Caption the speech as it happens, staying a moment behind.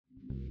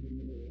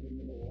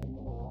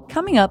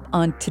Coming up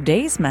on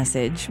today's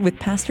message with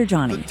Pastor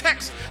Johnny. The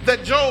text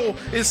that Joel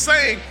is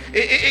saying,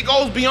 it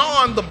goes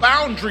beyond the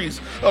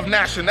boundaries of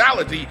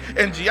nationality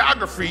and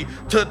geography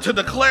to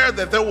declare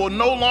that there will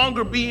no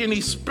longer be any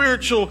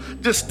spiritual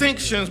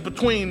distinctions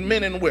between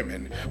men and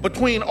women,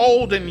 between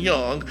old and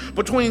young,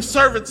 between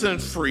servants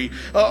and free,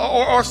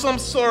 or some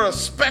sort of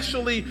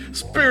specially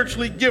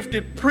spiritually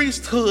gifted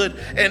priesthood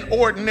and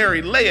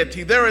ordinary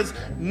laity. There is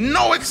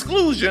no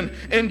exclusion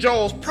in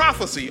Joel's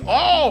prophecy.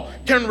 All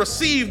can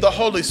receive the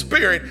Holy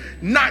Spirit,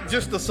 not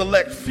just a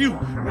select few.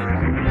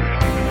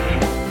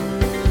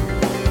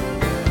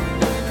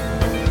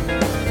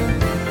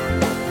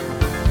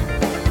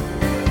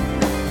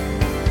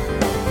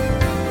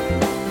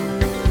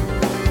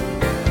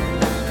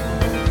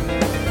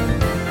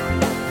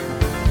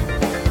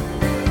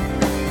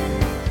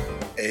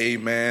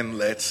 Amen.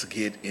 Let's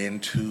get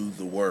into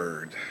the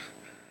word.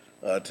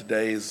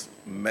 Today's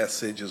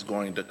message is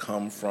going to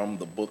come from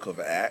the book of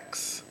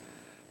Acts,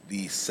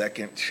 the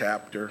 2nd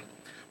chapter.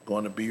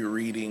 Going to be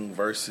reading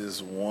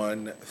verses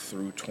 1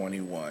 through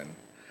 21.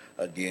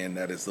 Again,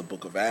 that is the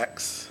book of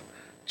Acts,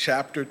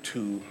 chapter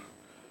 2,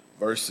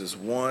 verses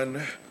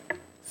 1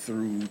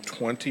 through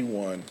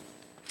 21.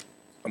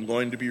 I'm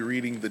going to be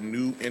reading the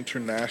New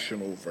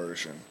International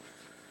Version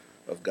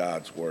of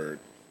God's Word.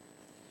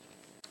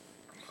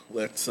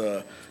 Let's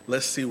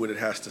see what it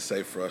has to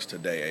say for us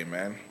today.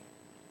 Amen.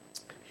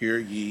 Hear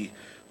ye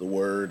the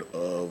word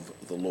of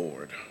the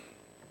Lord.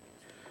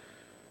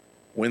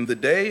 When the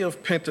day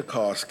of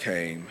Pentecost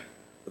came,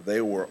 they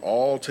were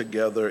all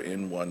together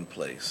in one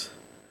place.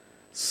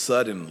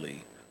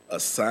 Suddenly, a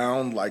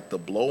sound like the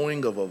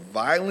blowing of a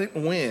violent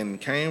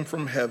wind came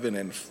from heaven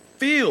and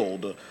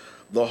filled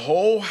the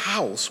whole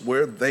house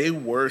where they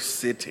were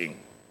sitting.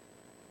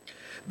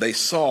 They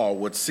saw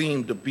what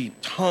seemed to be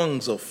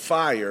tongues of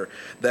fire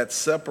that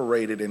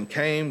separated and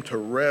came to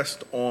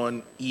rest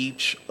on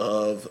each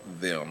of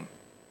them.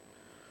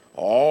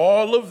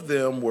 All of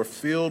them were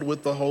filled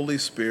with the Holy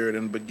Spirit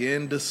and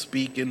began to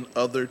speak in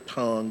other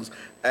tongues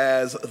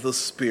as the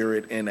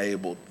Spirit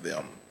enabled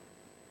them.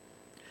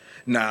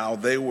 Now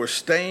they were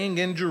staying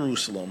in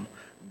Jerusalem,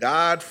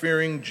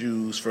 God-fearing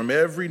Jews from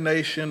every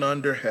nation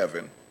under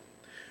heaven.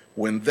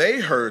 When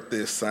they heard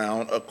this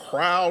sound, a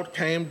crowd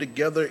came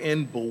together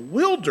in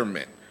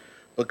bewilderment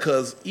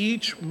because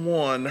each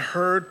one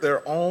heard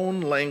their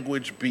own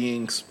language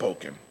being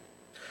spoken.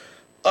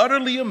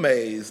 Utterly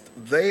amazed,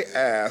 they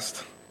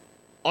asked,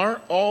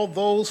 "Aren't all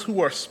those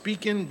who are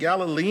speaking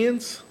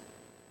Galileans?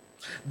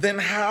 Then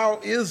how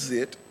is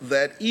it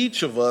that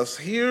each of us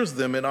hears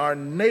them in our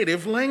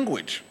native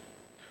language?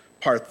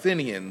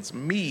 Parthians,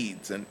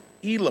 Medes, and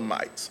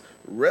Elamites,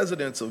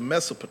 residents of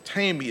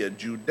Mesopotamia,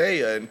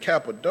 Judea and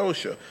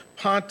Cappadocia,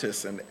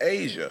 Pontus and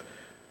Asia,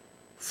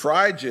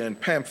 Phrygia and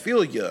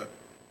Pamphylia,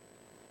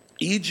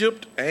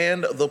 Egypt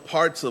and the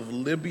parts of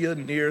Libya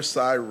near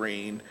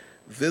Cyrene,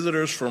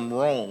 visitors from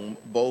Rome,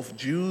 both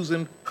Jews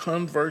and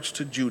converts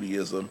to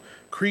Judaism,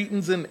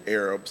 Cretans and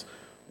Arabs,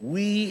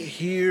 we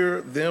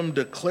hear them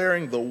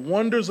declaring the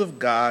wonders of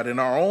God in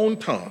our own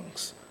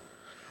tongues."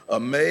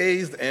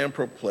 Amazed and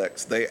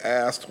perplexed, they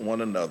asked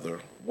one another,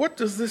 "What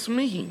does this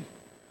mean?"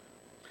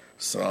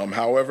 Some,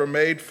 however,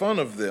 made fun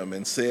of them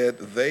and said,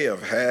 "They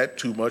have had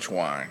too much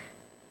wine."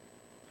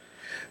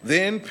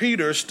 Then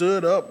Peter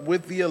stood up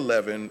with the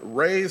 11,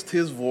 raised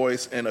his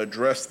voice, and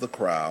addressed the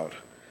crowd.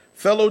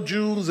 "Fellow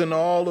Jews and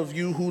all of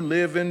you who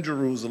live in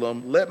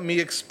Jerusalem, let me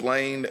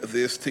explain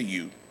this to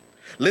you.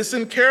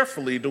 Listen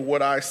carefully to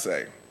what I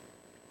say.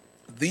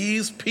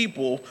 These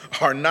people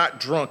are not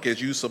drunk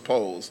as you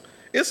suppose.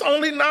 It's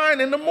only 9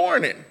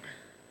 a.m.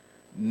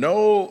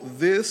 No,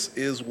 this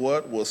is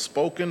what was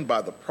spoken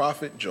by the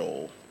prophet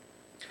Joel.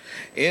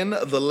 In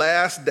the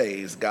last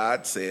days,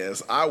 God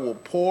says, I will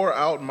pour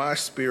out my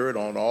spirit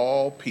on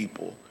all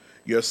people.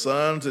 Your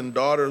sons and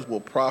daughters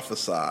will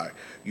prophesy.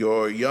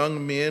 Your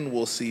young men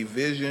will see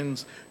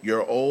visions.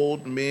 Your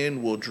old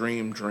men will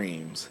dream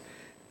dreams.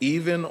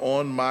 Even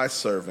on my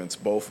servants,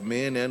 both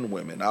men and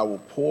women, I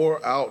will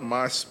pour out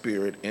my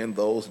spirit in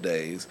those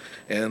days,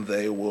 and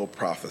they will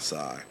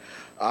prophesy.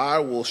 I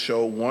will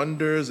show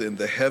wonders in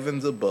the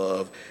heavens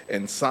above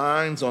and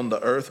signs on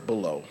the earth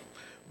below,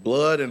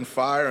 blood and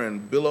fire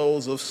and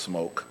billows of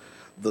smoke.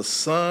 The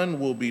sun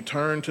will be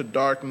turned to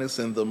darkness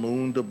and the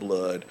moon to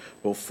blood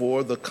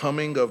before the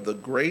coming of the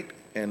great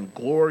and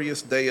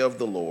glorious day of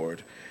the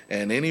Lord,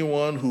 and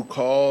anyone who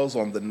calls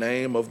on the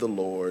name of the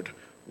Lord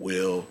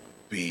will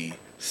be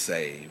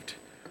saved."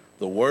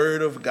 The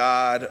word of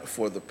God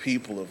for the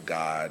people of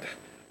God.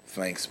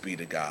 Thanks be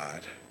to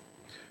God.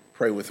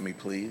 Pray with me,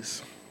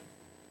 please.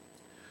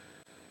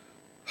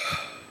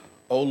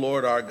 O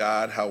Lord our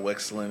God, how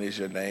excellent is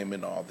your name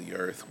in all the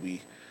earth.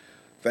 We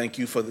thank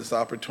you for this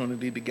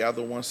opportunity to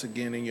gather once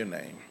again in your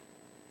name.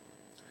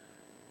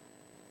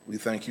 We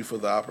thank you for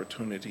the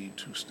opportunity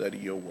to study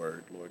your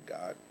word, Lord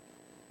God.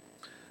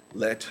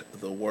 Let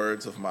the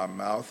words of my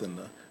mouth and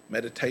the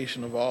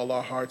meditation of all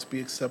our hearts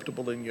be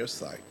acceptable in your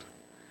sight,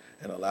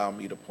 and allow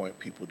me to point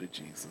people to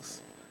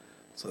Jesus.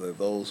 so that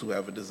those who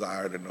have a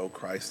desire to know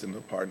Christ and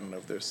the pardon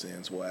of their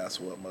sins will ask,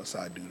 what must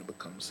I do to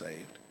become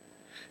saved?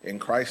 In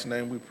Christ's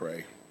name we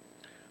pray.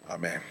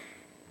 Amen.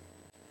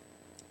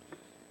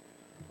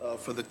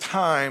 For the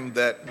time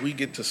that we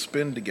get to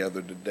spend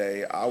together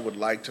today, I would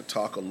like to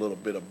talk a little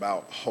bit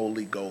about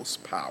Holy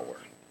Ghost power.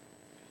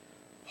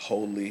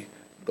 Holy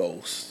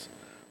Ghost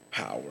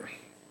power.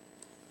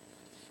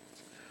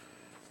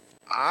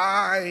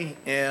 I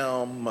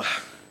am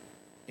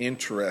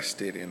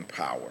interested in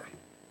power.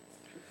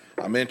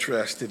 I'm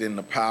interested in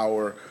the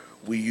power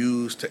we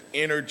use to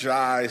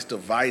energize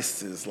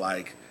devices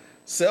like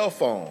cell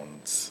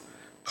phones,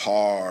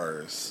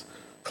 cars,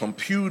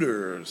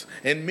 computers,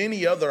 and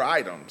many other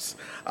items.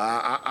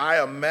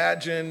 I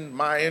imagine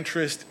my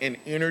interest in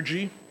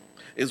energy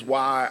is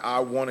why I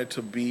wanted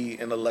to be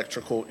an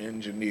electrical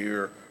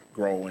engineer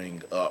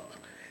growing up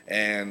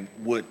and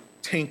would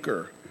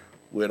tinker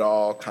with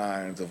all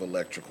kinds of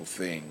electrical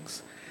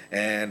things.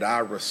 And I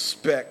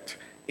respect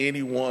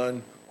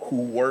anyone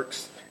who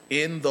works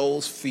in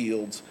those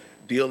fields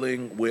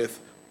dealing with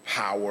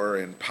power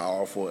and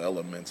powerful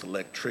elements,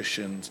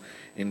 electricians,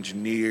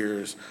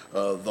 engineers,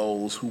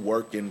 those who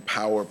work in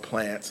power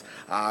plants.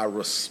 I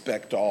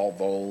respect all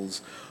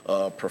those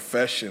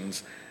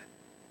professions,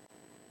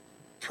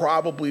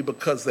 probably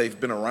because they've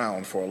been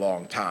around for a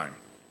long time.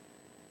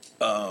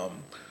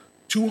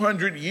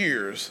 200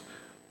 years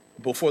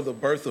before the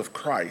birth of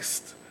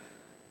Christ,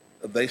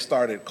 they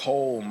started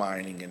coal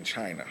mining in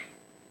China.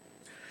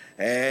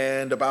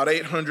 And about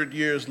 800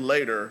 years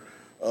later,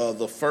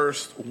 the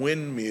first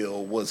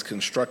windmill was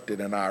constructed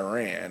in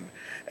Iran.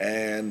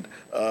 And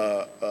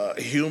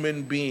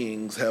human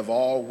beings have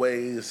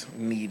always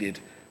needed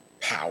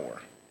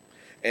power.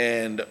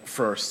 And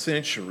for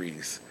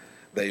centuries,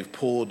 they've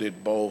pulled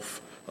it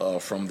both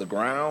from the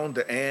ground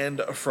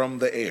and from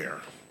the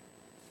air.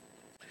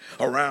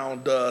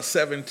 Around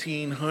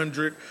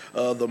 1700,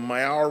 the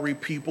Maori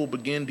people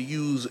began to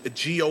use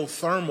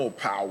geothermal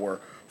power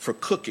for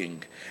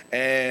cooking.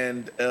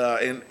 And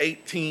in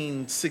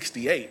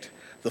 1868,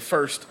 the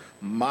first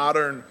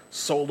modern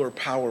solar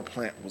power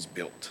plant was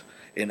built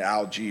in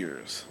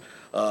Algiers.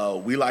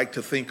 We like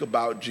to think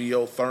about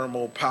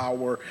geothermal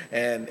power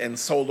and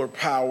solar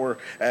power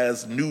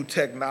as new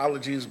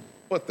technologies,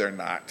 but they're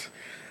not.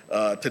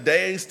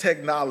 Today's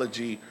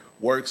technology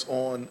works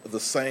on the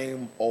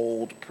same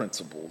old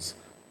principles.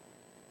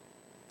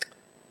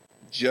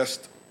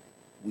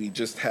 We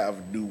just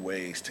have new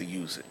ways to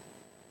use it.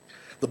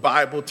 The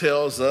Bible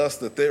tells us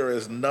that there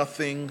is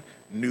nothing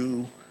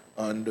new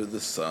under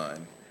the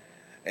sun.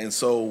 And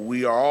so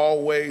we are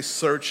always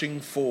searching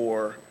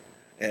for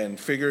and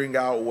figuring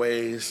out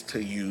ways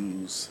to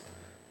use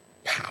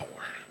power.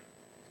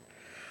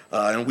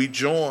 And we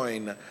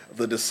join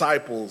the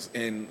disciples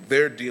in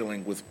their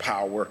dealing with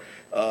power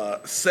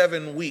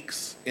 7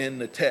 weeks in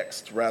the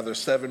text, rather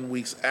 7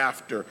 weeks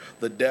after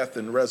the death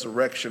and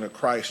resurrection of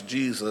Christ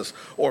Jesus,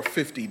 or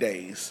 50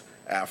 days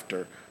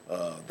after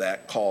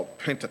that, called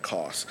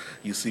Pentecost.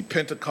 You see,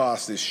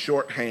 Pentecost is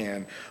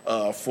shorthand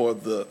for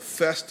the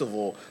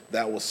festival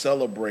that was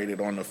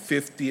celebrated on the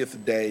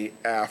 50th day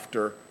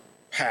after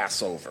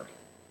Passover.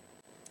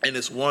 And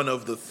it's one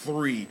of the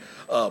three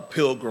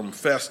pilgrim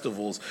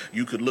festivals.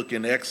 You could look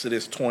in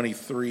Exodus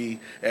 23,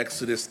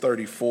 Exodus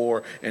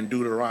 34, and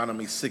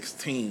Deuteronomy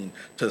 16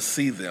 to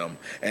see them.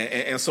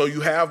 And so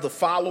you have the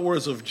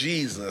followers of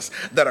Jesus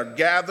that are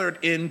gathered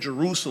in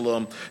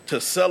Jerusalem to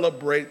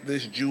celebrate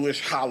this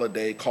Jewish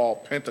holiday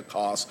called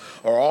Pentecost,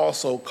 or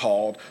also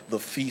called the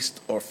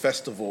Feast or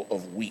Festival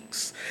of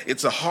Weeks.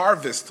 It's a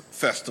harvest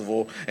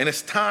festival, and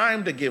it's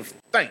time to give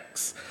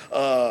thanks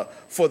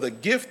for the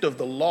gift of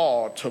the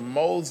law to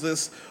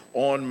Moses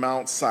on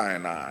Mount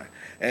Sinai.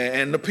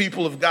 And the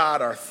people of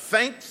God are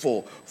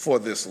thankful for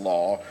this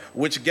law,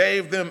 which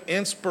gave them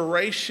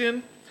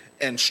inspiration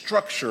and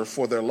structure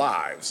for their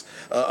lives.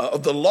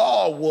 The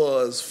law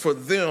was for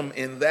them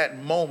in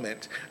that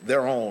moment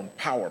their own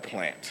power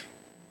plant.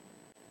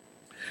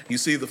 You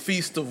see, the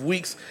Feast of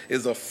Weeks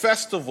is a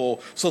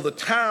festival, so the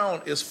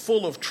town is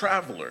full of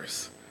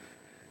travelers,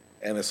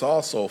 and it's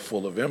also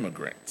full of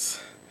immigrants.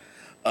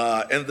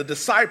 And the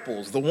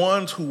disciples, the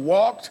ones who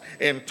walked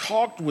and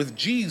talked with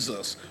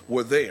Jesus,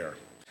 were there.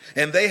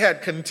 And they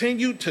had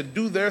continued to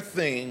do their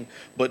thing,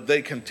 but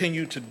they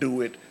continued to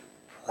do it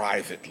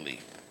privately.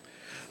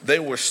 They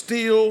were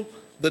still,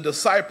 the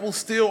disciples,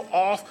 still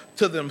off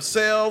to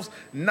themselves,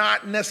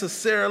 not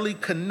necessarily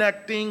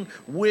connecting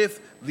with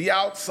the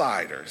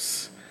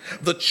outsiders.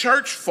 The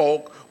church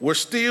folk were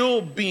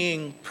still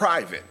being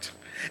private.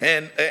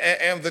 And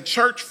the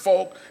church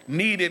folk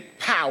needed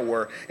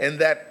power, and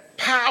that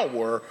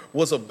power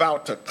was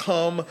about to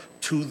come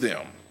to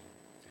them.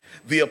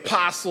 The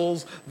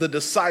apostles, the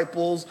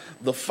disciples,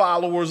 the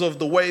followers of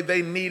the way,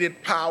 they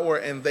needed power,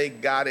 and they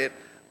got it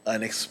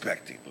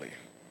unexpectedly.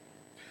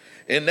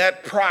 In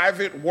that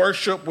private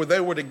worship where they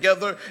were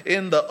together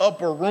in the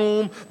upper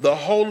room, the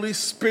Holy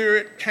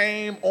Spirit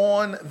came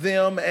on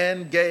them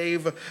and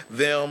gave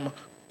them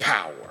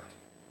power.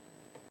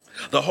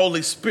 The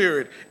Holy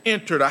Spirit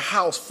entered a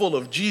house full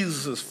of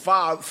Jesus'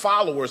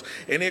 followers,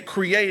 and it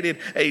created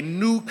a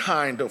new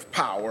kind of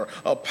power,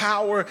 a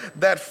power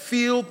that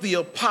filled the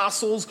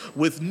apostles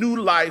with new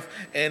life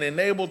and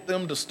enabled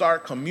them to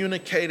start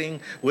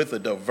communicating with a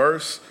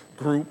diverse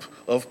group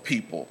of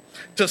people,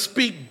 to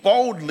speak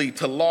boldly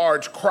to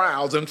large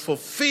crowds and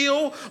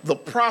fulfill the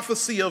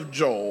prophecy of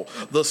Joel.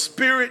 The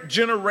Spirit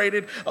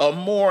generated a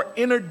more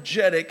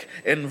energetic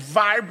and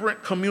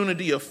vibrant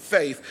community of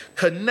faith,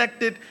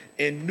 connected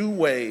in new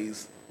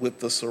ways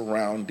with the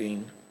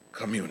surrounding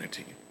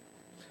community.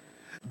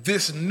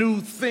 This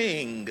new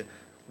thing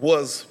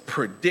was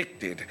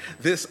predicted.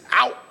 This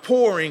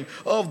outpouring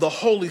of the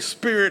Holy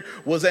Spirit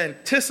was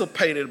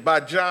anticipated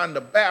by John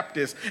the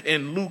Baptist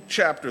in Luke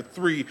chapter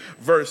 3,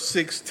 verse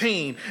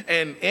 16,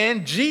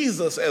 and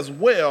Jesus as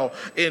well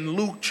in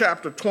Luke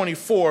chapter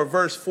 24,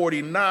 verse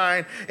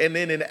 49, and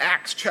then in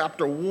Acts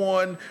chapter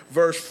 1,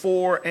 verse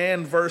 4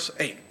 and verse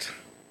 8.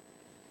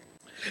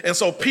 And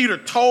so Peter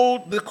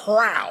told the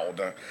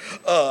crowd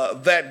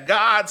that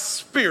God's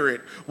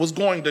Spirit was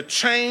going to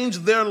change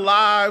their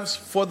lives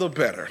for the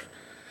better.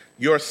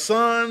 Your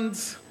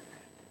sons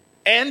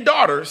and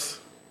daughters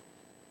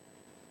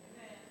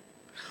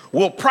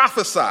will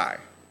prophesy.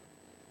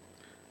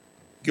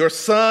 Your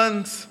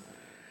sons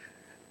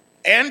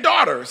and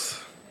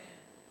daughters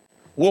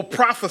will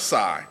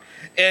prophesy,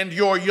 and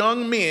your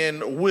young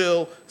men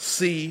will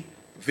see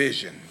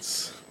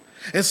visions.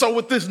 And so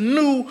with this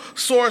new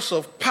source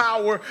of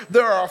power,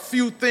 there are a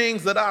few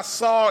things that I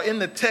saw in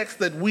the text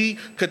that we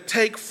could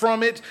take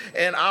from it,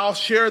 and I'll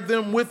share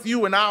them with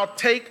you, and I'll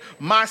take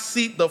my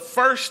seat. The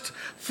first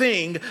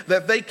thing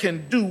that they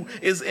can do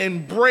is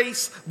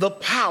embrace the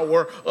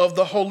power of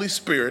the Holy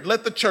Spirit.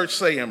 Let the church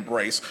say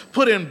embrace.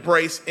 Put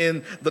embrace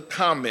in the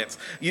comments.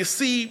 You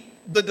see,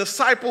 the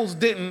disciples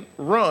didn't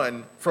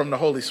run from the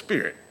Holy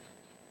Spirit.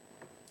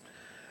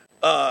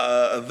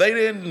 They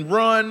didn't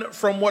run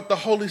from what the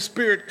Holy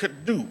Spirit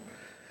could do.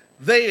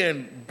 They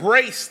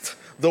embraced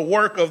the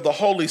work of the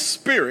Holy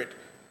Spirit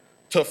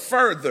to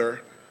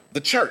further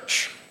the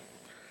church.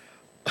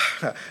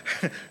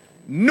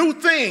 New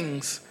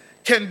things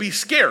can be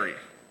scary.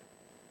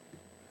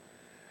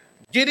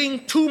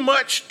 Getting too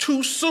much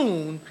too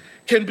soon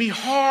can be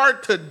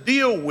hard to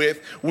deal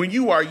with when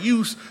you are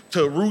used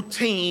to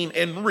routine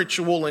and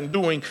ritual and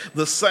doing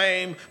the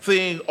same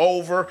thing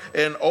over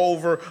and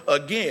over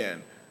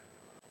again.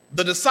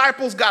 The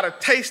disciples got a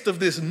taste of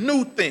this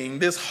new thing,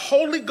 this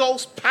Holy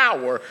Ghost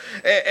power,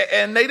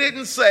 and they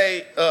didn't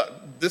say,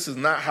 this is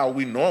not how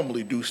we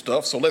normally do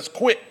stuff, so let's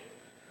quit.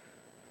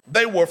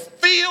 They were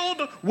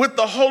filled with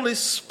the Holy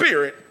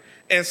Spirit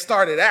and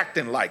started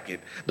acting like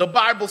it. The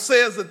Bible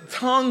says that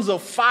tongues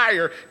of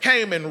fire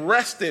came and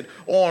rested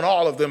on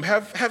all of them.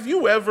 Have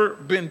you ever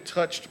been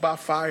touched by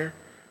fire?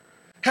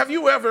 Have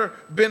you ever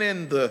been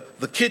in the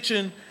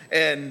kitchen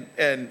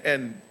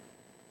and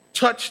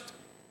touched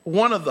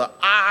one of the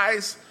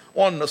eyes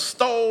on the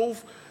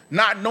stove,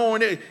 not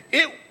knowing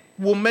it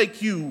will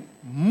make you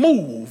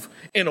move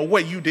in a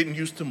way you didn't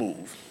used to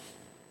move.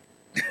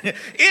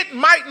 It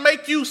might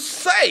make you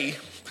say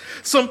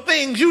some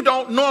things you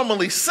don't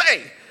normally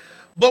say,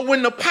 but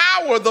when the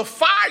power, the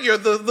fire,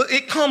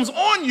 it comes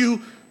on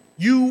you,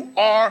 you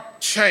are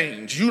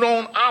changed. You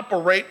don't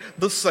operate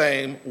the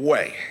same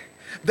way.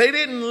 They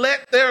didn't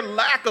let their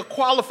lack of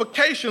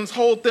qualifications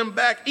hold them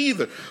back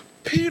either.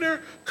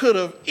 Peter could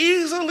have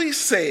easily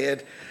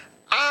said,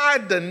 I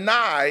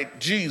denied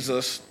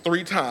Jesus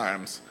 3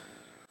 times,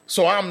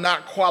 so I'm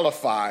not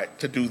qualified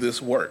to do this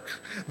work.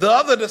 The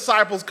other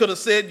disciples could have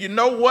said, you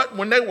know what?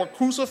 When they were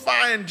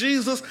crucifying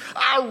Jesus,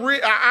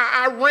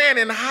 I ran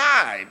and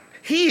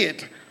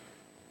hid.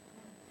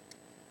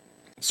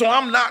 So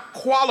I'm not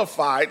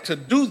qualified to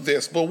do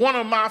this. But one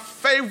of my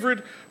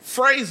favorite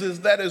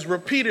phrases that is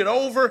repeated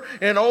over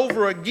and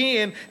over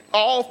again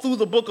all through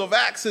the book of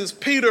Acts is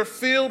Peter,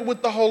 filled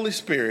with the Holy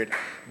Spirit,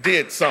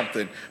 did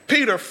something.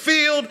 Peter,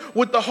 filled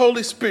with the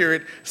Holy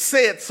Spirit,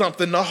 said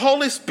something. The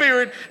Holy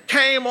Spirit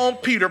came on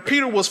Peter.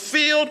 Peter was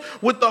filled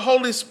with the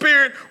Holy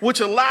Spirit, which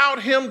allowed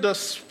him to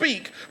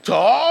speak to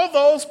all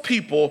those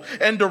people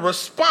and to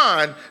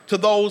respond to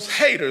those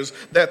haters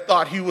that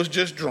thought he was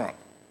just drunk.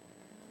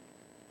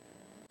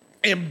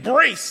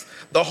 Embrace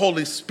the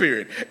Holy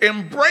Spirit.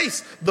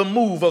 Embrace the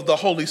move of the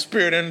Holy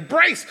Spirit.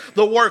 Embrace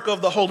the work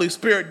of the Holy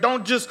Spirit.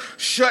 Don't just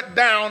shut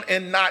down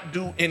and not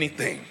do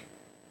anything.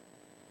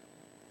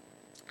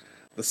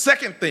 The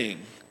second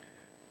thing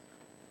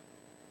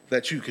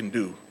that you can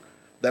do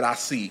that I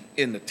see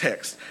in the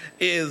text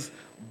is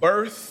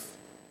birth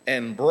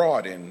and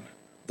broaden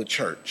the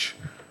church.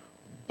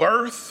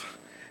 Birth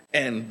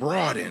and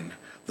broaden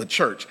the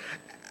church.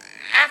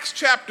 Acts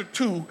chapter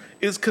 2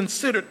 is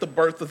considered the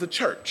birth of the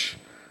church.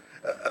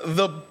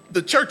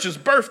 The church's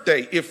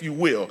birthday, if you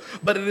will.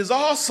 But it is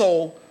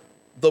also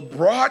the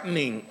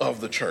broadening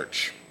of the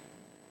church.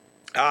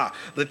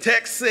 The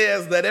text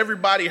says that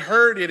everybody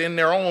heard it in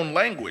their own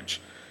language.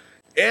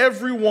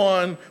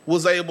 Everyone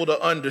was able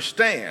to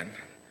understand.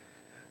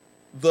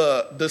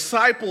 The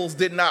disciples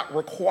did not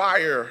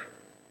require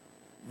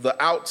the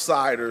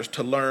outsiders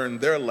to learn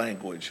their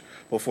language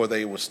before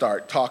they would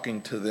start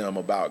talking to them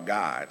about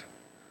God.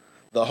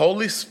 The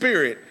Holy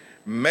Spirit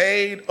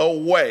made a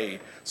way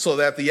so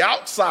that the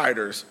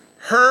outsiders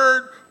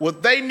heard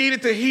what they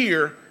needed to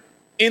hear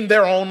in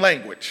their own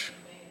language.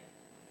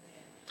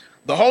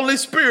 The Holy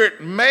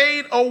Spirit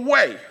made a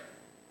way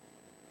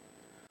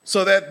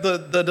so that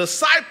the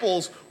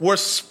disciples were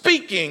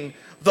speaking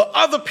the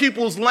other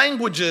people's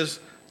languages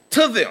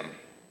to them.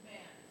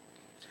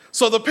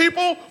 So the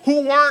people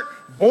who weren't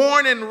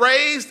born and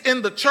raised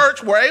in the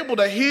church were able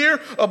to hear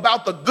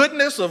about the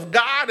goodness of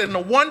God and the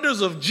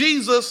wonders of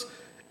Jesus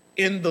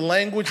in the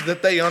language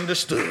that they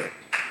understood.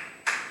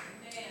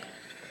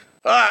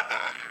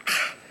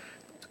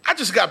 I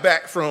just got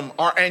back from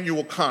our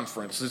annual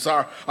conference. It's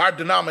our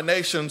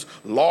denomination's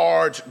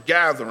large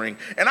gathering.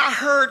 And I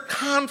heard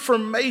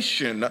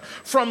confirmation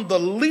from the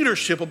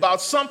leadership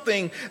about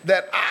something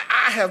that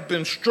I have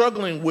been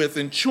struggling with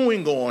and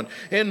chewing on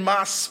in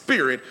my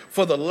spirit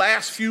for the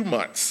last few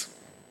months.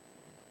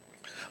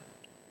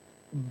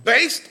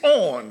 Based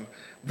on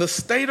the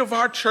state of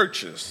our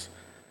churches,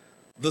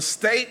 the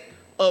state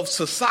of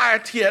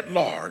society at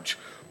large,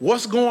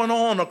 what's going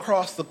on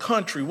across the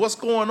country, what's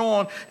going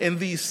on in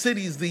these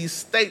cities, these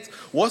states,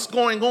 what's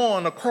going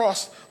on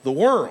across the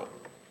world.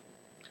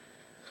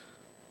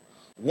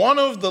 One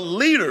of the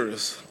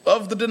leaders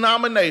of the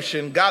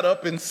denomination got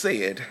up and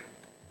said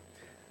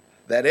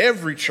that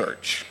every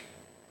church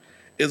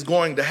is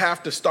going to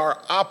have to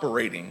start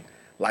operating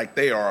like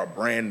they are a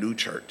brand new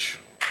church.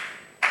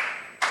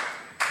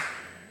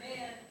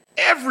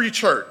 Every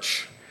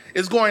church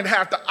is going to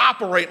have to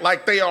operate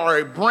like they are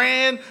a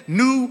brand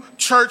new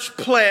church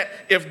plant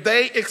if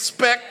they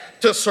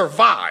expect to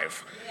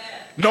survive.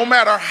 No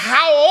matter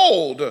how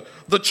old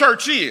the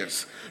church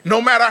is,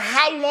 no matter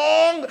how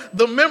long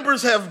the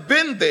members have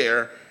been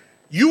there,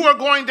 you are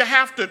going to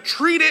have to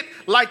treat it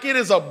like it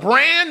is a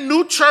brand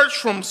new church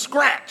from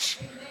scratch.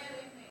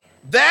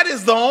 That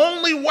is the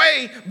only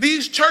way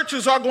these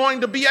churches are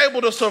going to be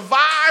able to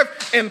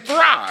survive and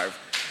thrive.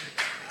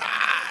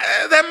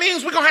 That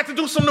means we're going to have to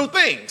do some new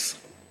things.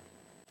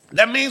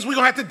 That means we're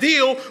going to have to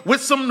deal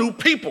with some new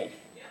people.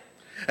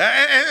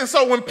 And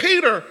so when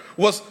Peter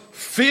was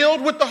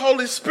filled with the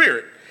Holy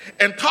Spirit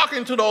and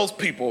talking to those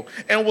people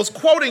and was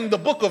quoting the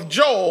book of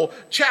Joel,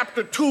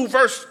 chapter 2,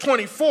 verse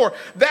 24,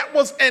 that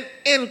was an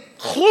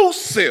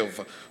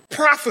inclusive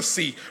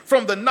prophecy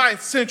from the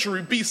 9th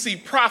century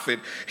BC prophet.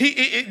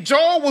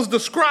 Joel was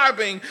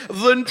describing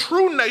the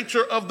true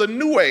nature of the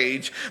new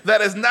age that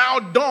has now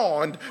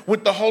dawned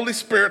with the Holy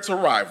Spirit's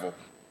arrival.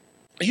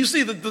 You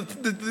see,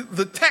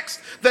 the text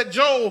that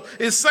Joel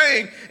is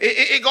saying,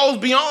 it goes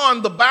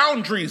beyond the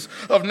boundaries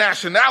of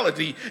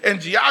nationality and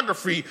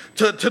geography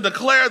to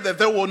declare that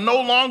there will no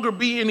longer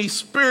be any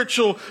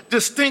spiritual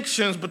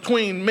distinctions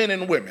between men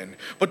and women,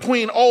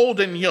 between old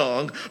and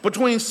young,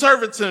 between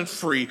servants and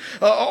free,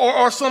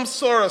 or some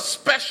sort of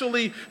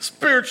specially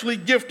spiritually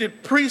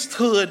gifted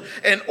priesthood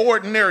and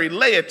ordinary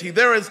laity.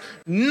 There is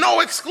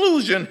no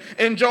exclusion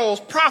in Joel's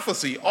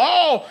prophecy.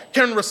 All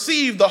can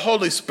receive the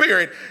Holy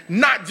Spirit,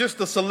 not just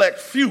the select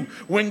few.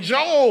 When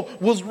Joel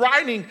was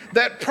writing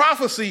that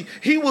prophecy,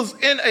 he was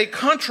in a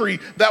country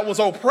that was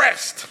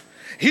oppressed.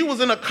 He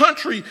was in a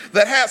country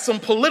that had some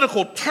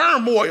political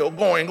turmoil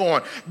going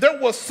on. There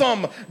was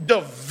some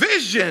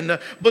division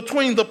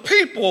between the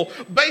people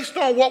based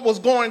on what was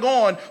going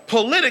on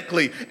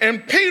politically.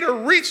 And Peter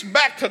reached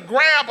back to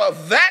grab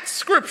that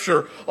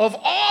scripture of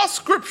all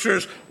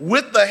scriptures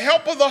with the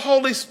help of the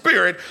Holy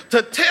Spirit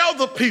to tell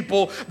the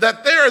people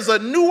that there is a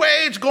new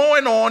age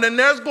going on and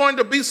there's going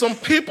to be some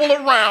people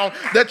around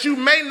that you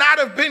may not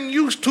have been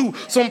used to,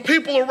 some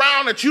people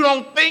around that you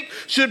don't think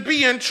should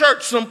be in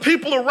church, some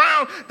people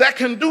around that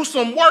can do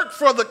some work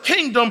for the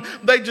kingdom.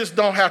 They just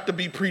don't have to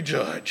be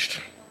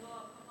prejudged.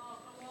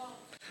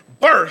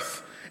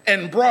 Birth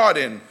and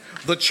broaden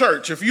the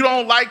church. If you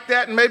don't like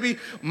that, maybe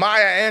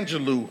Maya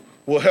Angelou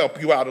will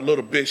help you out a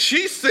little bit.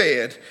 She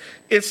said,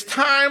 it's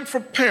time for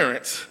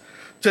parents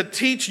to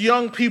teach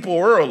young people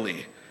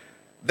early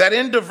that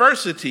in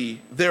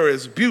diversity there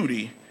is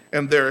beauty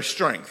and there is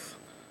strength.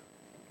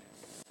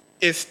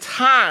 It's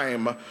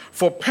time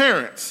for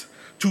parents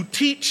to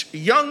teach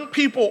young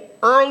people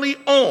early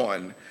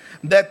on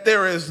that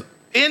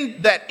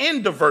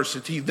in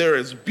diversity there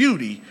is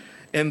beauty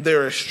and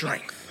there is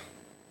strength.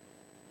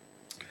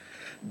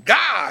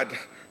 God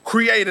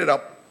created a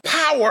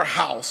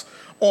powerhouse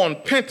on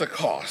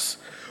Pentecost,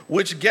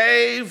 which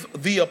gave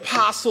the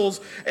apostles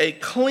a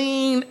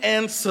clean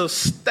and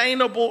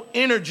sustainable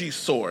energy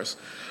source.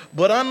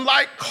 But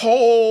unlike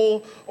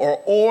coal or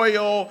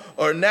oil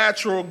or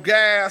natural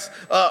gas,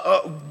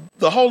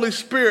 the Holy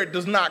Spirit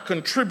does not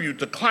contribute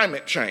to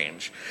climate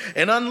change.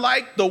 And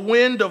unlike the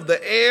wind of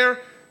the air,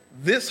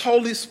 this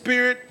Holy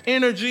Spirit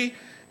energy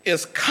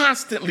is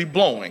constantly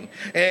blowing.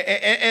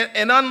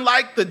 And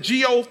unlike the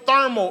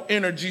geothermal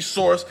energy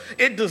source,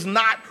 it does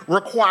not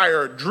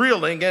require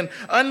drilling. And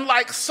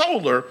unlike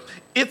solar,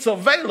 It's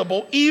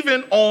available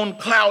even on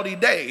cloudy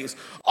days.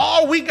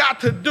 All we got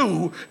to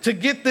do to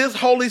get this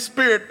Holy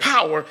Spirit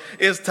power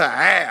is to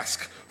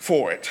ask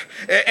for it.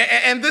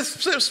 And this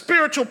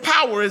spiritual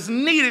power is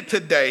needed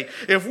today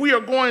if we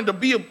are going to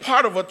be a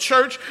part of a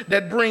church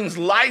that brings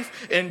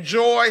life and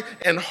joy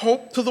and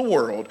hope to the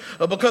world.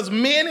 Because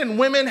men and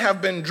women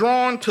have been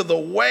drawn to the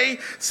way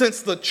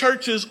since the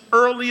church's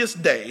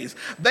earliest days.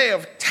 They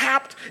have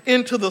tapped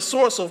into the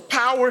source of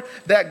power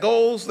that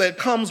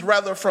comes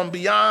rather from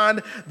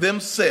beyond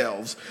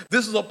themselves.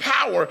 This is a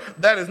power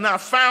that is not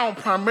found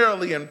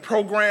primarily in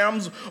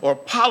programs or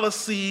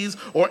policies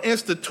or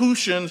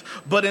institutions,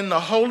 but in the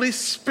Holy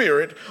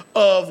Spirit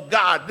of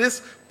God.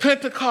 This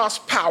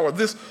Pentecost power,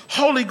 this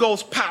Holy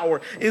Ghost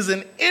power, is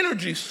an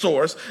energy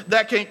source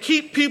that can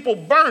keep people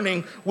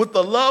burning with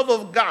the love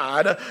of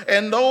God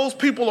and those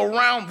people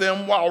around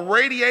them while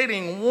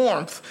radiating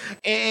warmth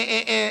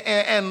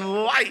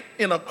and light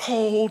in a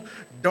cold,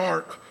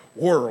 dark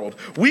world.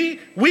 We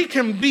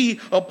can be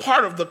a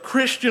part of the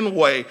Christian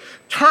way,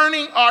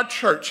 turning our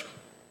church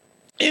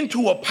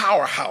into a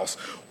powerhouse.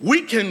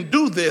 We can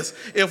do this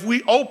if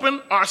we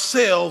open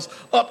ourselves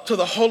up to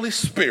the Holy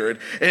Spirit,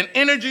 an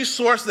energy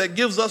source that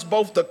gives us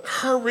both the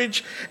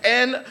courage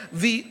and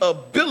the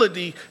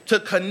ability to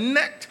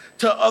connect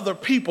to other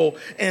people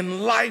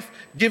in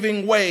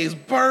life-giving ways,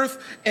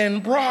 birth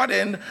and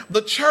broaden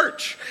the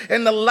church.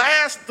 And the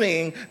last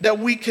thing that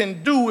we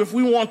can do if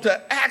we want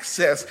to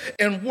access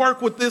and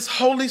work with this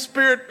Holy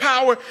Spirit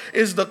power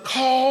is to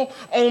call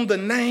on the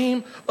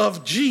name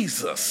of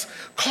Jesus.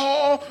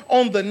 Call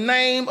on the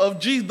name of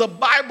Jesus. The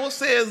Bible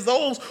says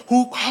those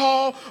who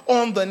call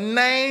on the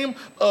name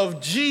of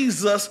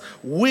Jesus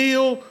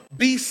will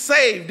be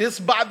saved.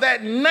 It's by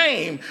that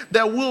name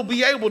that we'll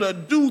be able to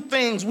do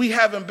things we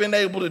haven't been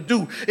able to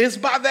do. It's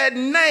by that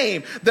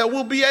name that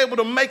we'll be able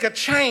to make a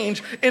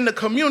change in the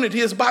community.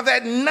 It's by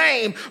that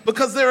name,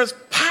 because there is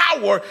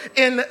power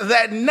in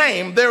that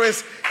name. There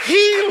is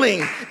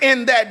healing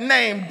in that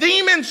name.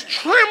 Demons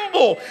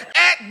tremble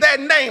at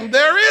that name.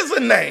 There is a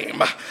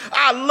name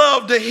I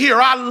love to hear.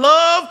 I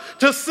love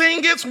to sing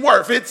its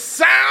worth. It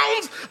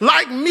sounds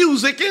like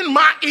music in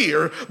my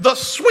ear. The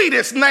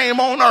sweetest name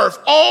on earth.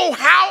 Oh,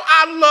 how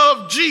I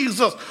love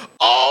Jesus.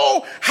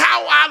 Oh,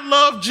 how I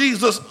love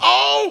Jesus.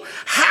 Oh,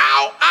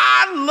 how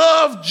I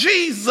love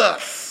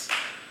Jesus.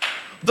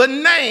 The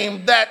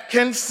name that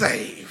can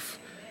save.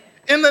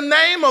 In the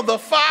name of the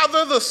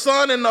Father, the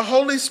Son, and the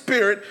Holy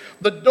Spirit,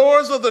 the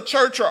doors of the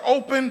church are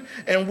open,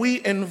 and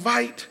we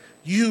invite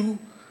you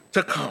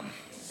to come.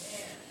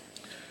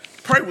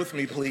 Pray with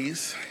me,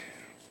 please.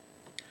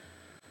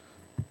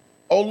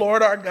 O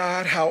Lord our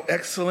God, how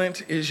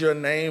excellent is your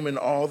name in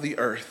all the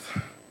earth.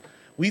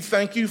 We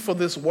thank you for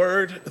this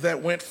word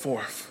that went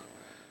forth,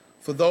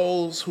 for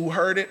those who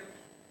heard it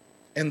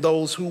and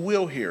those who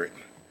will hear it,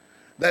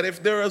 that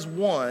if there is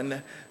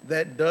one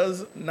that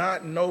does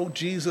not know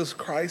Jesus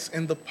Christ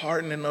and the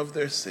pardoning of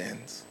their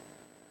sins,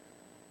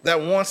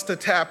 that wants to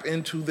tap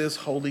into this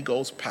Holy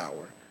Ghost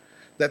power,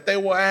 that they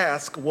will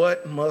ask,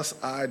 what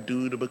must I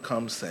do to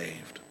become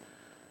saved?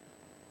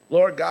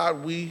 Lord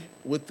God, we,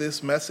 with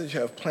this message,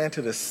 have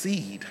planted a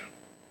seed.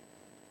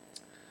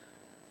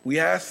 We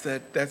ask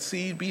that that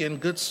seed be in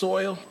good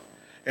soil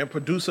and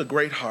produce a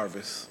great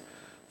harvest,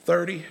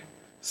 30,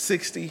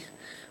 60,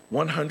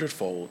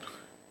 100-fold.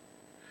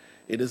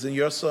 It is in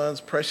your Son's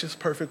precious,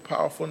 perfect,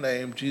 powerful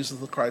name, Jesus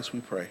the Christ, we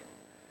pray.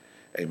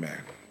 Amen.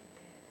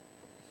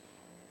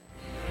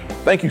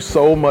 Thank you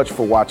so much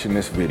for watching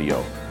this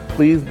video.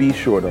 Please be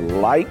sure to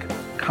like,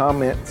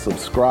 comment,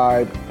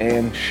 subscribe,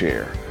 and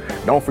share.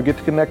 Don't forget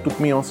to connect with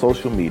me on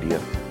social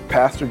media,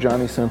 Pastor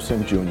Johnny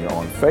Simpson Jr.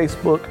 on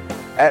Facebook,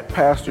 at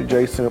Pastor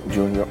J. Simp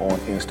Jr. on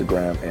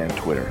Instagram and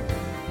Twitter.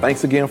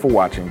 Thanks again for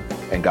watching,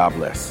 and God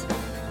bless.